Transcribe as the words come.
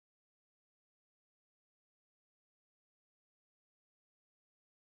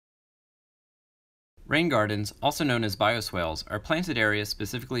Rain gardens, also known as bioswales, are planted areas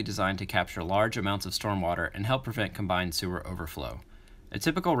specifically designed to capture large amounts of stormwater and help prevent combined sewer overflow. A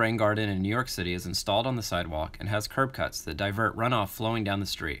typical rain garden in New York City is installed on the sidewalk and has curb cuts that divert runoff flowing down the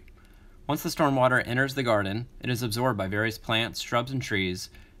street. Once the stormwater enters the garden, it is absorbed by various plants, shrubs, and trees,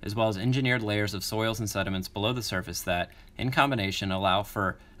 as well as engineered layers of soils and sediments below the surface that, in combination, allow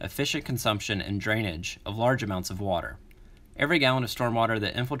for efficient consumption and drainage of large amounts of water. Every gallon of stormwater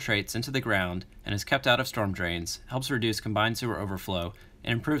that infiltrates into the ground and is kept out of storm drains helps reduce combined sewer overflow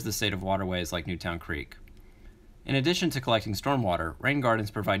and improves the state of waterways like Newtown Creek. In addition to collecting stormwater, rain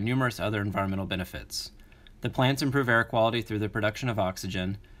gardens provide numerous other environmental benefits. The plants improve air quality through the production of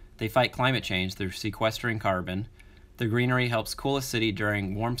oxygen, they fight climate change through sequestering carbon, the greenery helps cool a city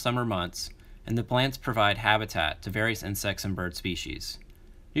during warm summer months, and the plants provide habitat to various insects and bird species.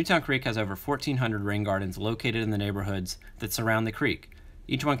 Newtown Creek has over 1,400 rain gardens located in the neighborhoods that surround the creek,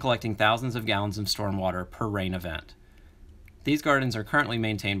 each one collecting thousands of gallons of stormwater per rain event. These gardens are currently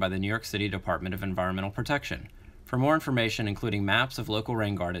maintained by the New York City Department of Environmental Protection. For more information, including maps of local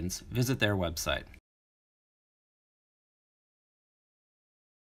rain gardens, visit their website.